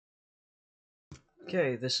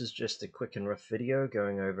Okay, this is just a quick and rough video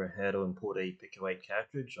going over how to import a PICO-8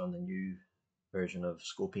 cartridge on the new version of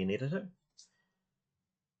Scorpion Editor.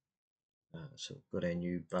 So we've got our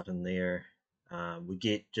new button there. We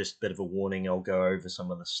get just a bit of a warning. I'll go over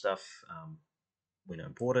some of the stuff when I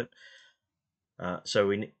import it.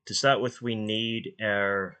 To start with, we need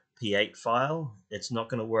our P8 file. It's not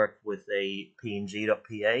going to work with a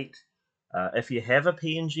png.p8. If you have a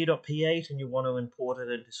png.p8 and you want to import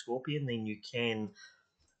it into Scorpion, then you can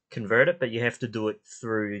convert it, but you have to do it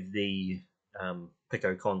through the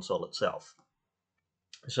Pico console itself.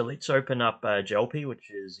 So let's open up Jelpy,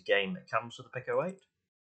 which is a game that comes with the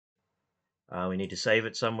PICO-8. We need to save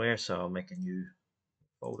it somewhere, so I'll make a new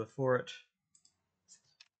folder for it.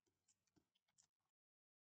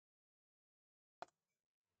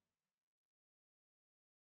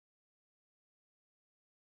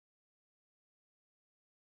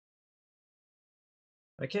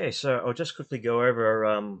 Okay, so I'll just quickly go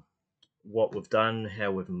over what we've done,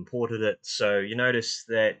 how we've imported it. So you notice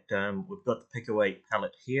that we've got the PICO-8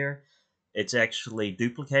 palette here. It's actually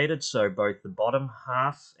duplicated, so both the bottom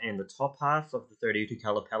half and the top half of the 32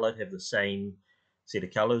 color palette have the same set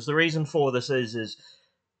of colors. The reason for this is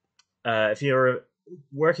if you're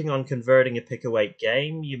working on converting a PICO-8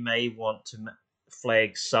 game, you may want to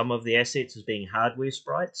flag some of the assets as being hardware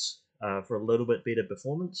sprites for a little bit better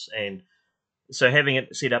performance, and so having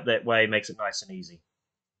it set up that way makes it nice and easy.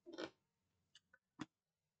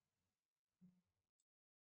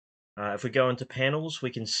 If we go into panels,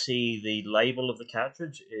 we can see the label of the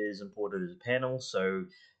cartridge is imported as a panel. So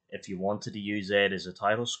if you wanted to use that as a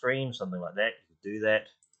title screen, something like that, you could do that.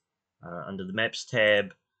 Under the Maps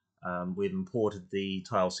tab, we've imported the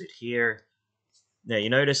tile set here. Now you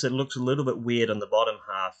notice it looks a little bit weird on the bottom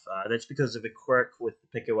half. That's because of a quirk with the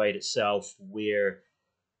PICO-8 itself, where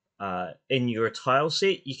in your tile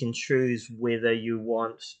set you can choose whether you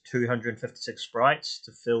want 256 sprites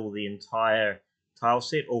to fill the entire tile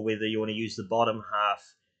set, or whether you want to use the bottom half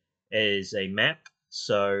as a map.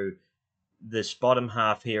 So this bottom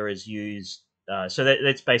half here is used, so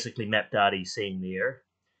that's basically map data you're seeing there.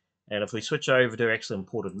 And if we switch over to actually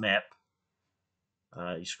imported map,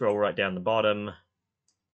 you scroll right down the bottom,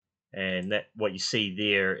 and that what you see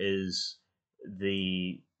there is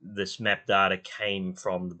this map data came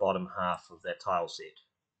from the bottom half of that tile set.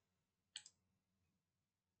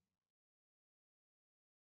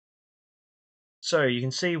 So you can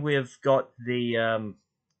see we've got the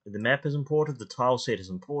map is imported, the tile set is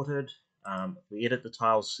imported. If we edit the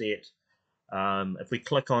tile set, if we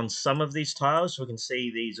click on some of these tiles, we can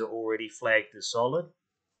see these are already flagged as solid.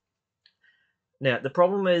 Now the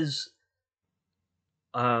problem is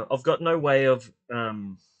I've got no way of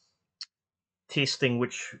testing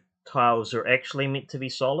which tiles are actually meant to be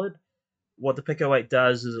solid. What the PICO-8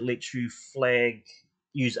 does is it lets you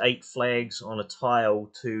use 8 flags on a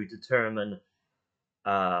tile to determine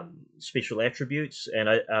special attributes, and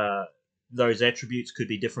those attributes could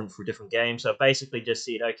be different for different games. So I basically just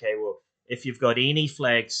said, okay, well, if you've got any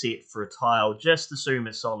flag set for a tile, just assume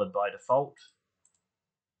it's solid by default.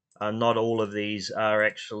 Not all of these are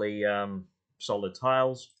actually solid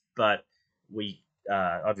tiles, but we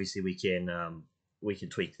obviously we can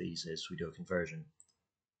tweak these as we do a conversion.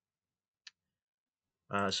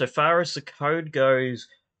 So far as the code goes,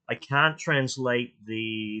 I can't translate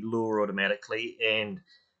the lure automatically, and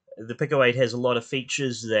the PICO-8 has a lot of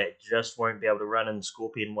features that just won't be able to run in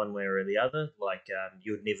Scorpion one way or the other. Like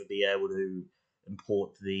you would never be able to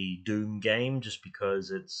import the Doom game just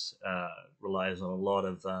because it's relies on a lot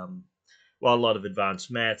of a lot of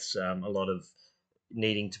advanced maths, a lot of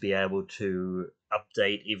needing to be able to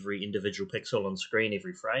update every individual pixel on screen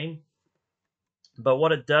every frame. But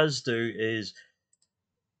what it does do is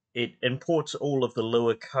it imports all of the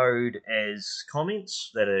Lua code as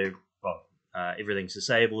comments that are, well, everything's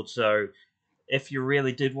disabled. So if you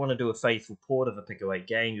really did want to do a faithful port of a PICO-8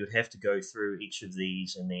 game, you'd have to go through each of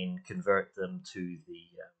these and then convert them to the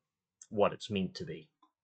what it's meant to be.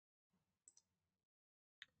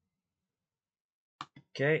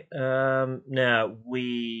 Okay, now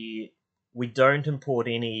we don't import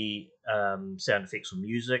any sound effects or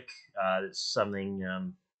music. It's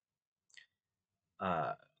something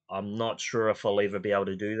uh, I'm not sure if I'll ever be able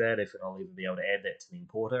to do that, if I'll ever be able to add that to the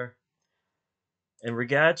importer. In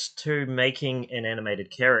regards to making an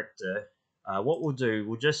animated character, what we'll do,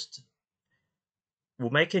 we'll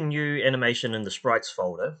make a new animation in the sprites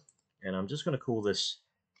folder, and I'm just going to call this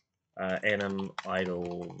anim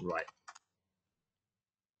idle right,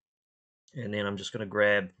 and then I'm just going to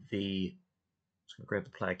grab the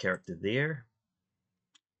player character there,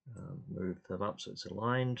 move them up so it's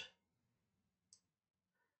aligned.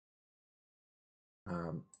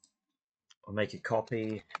 I'll make a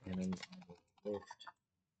copy and then left.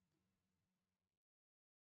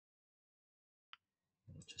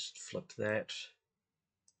 I'll just flip that.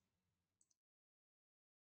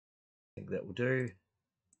 I think that will do.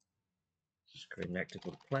 Just create an active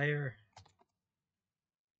little player.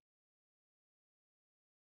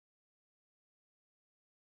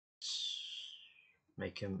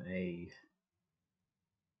 Make him a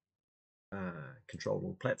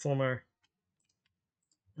controllable platformer.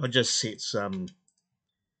 I'll just set some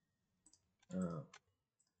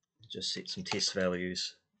test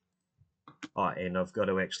values. Oh, and I've got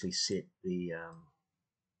to actually set the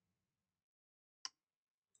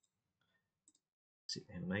set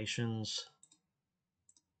animations.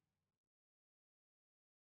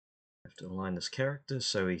 I have to align this character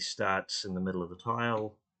so he starts in the middle of the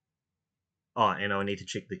tile. Oh, and I need to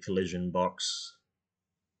check the collision box.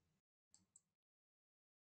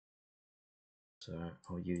 So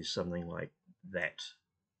I'll use something like that.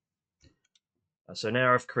 So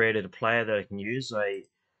now I've created a player that I can use.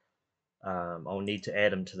 I'll need to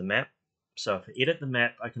add him to the map. So if I edit the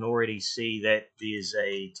map, I can already see that there's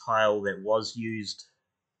a tile that was used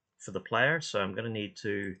for the player. So I'm going to need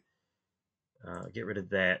to get rid of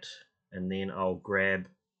that, and then I'll grab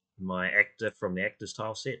my actor from the actors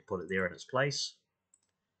tile set, put it there in its place.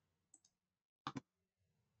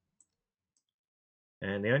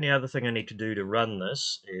 And the only other thing I need to do to run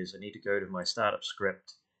this is I need to go to my startup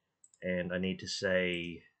script, and I need to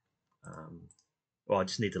say, well, I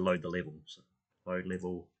just need to load the level. So load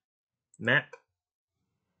level map,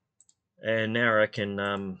 and now I can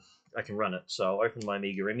run it. So I'll open my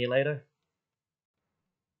Amiga emulator.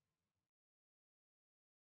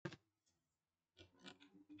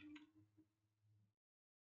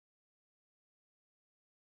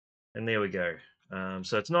 And there we go.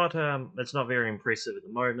 So it's not very impressive at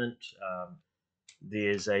the moment.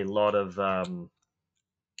 There's a lot of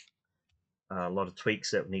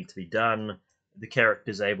tweaks that need to be done. The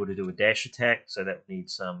character's able to do a dash attack, so that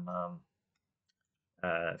needs some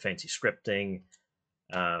fancy scripting.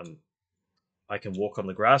 I can walk on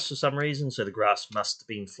the grass for some reason, so the grass must have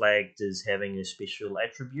been flagged as having a special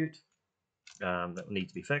attribute that will need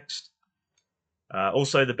to be fixed.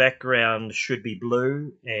 Also, the background should be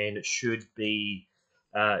blue, and it should be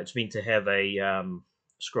it's meant to have a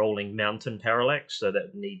scrolling mountain parallax, so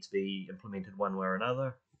that needs to be implemented one way or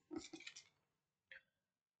another.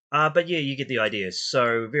 But yeah, you get the idea.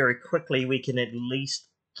 So very quickly, we can at least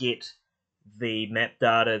get the map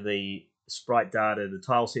data, the sprite data, the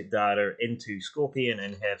tileset data into Scorpion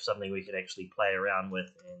and have something we can actually play around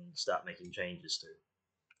with and start making changes to.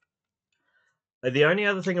 The only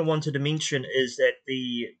other thing I wanted to mention is that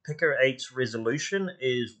the PICO-8's resolution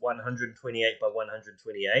is 128 by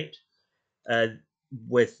 128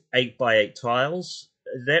 with 8 by 8 tiles.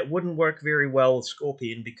 That wouldn't work very well with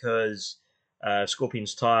Scorpion because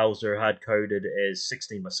Scorpion's tiles are hard-coded as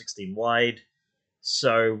 16 by 16 wide.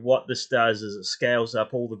 So what this does is it scales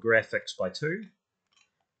up all the graphics by 2.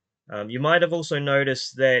 You might have also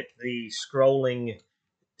noticed that the scrolling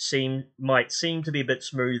might seem to be a bit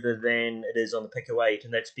smoother than it is on the PICO-8,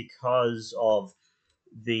 and that's because of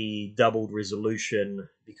the doubled resolution,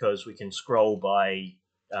 because we can scroll by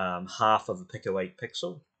half of a PICO-8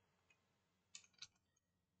 pixel.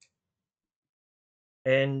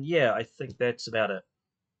 And yeah, I think that's about it.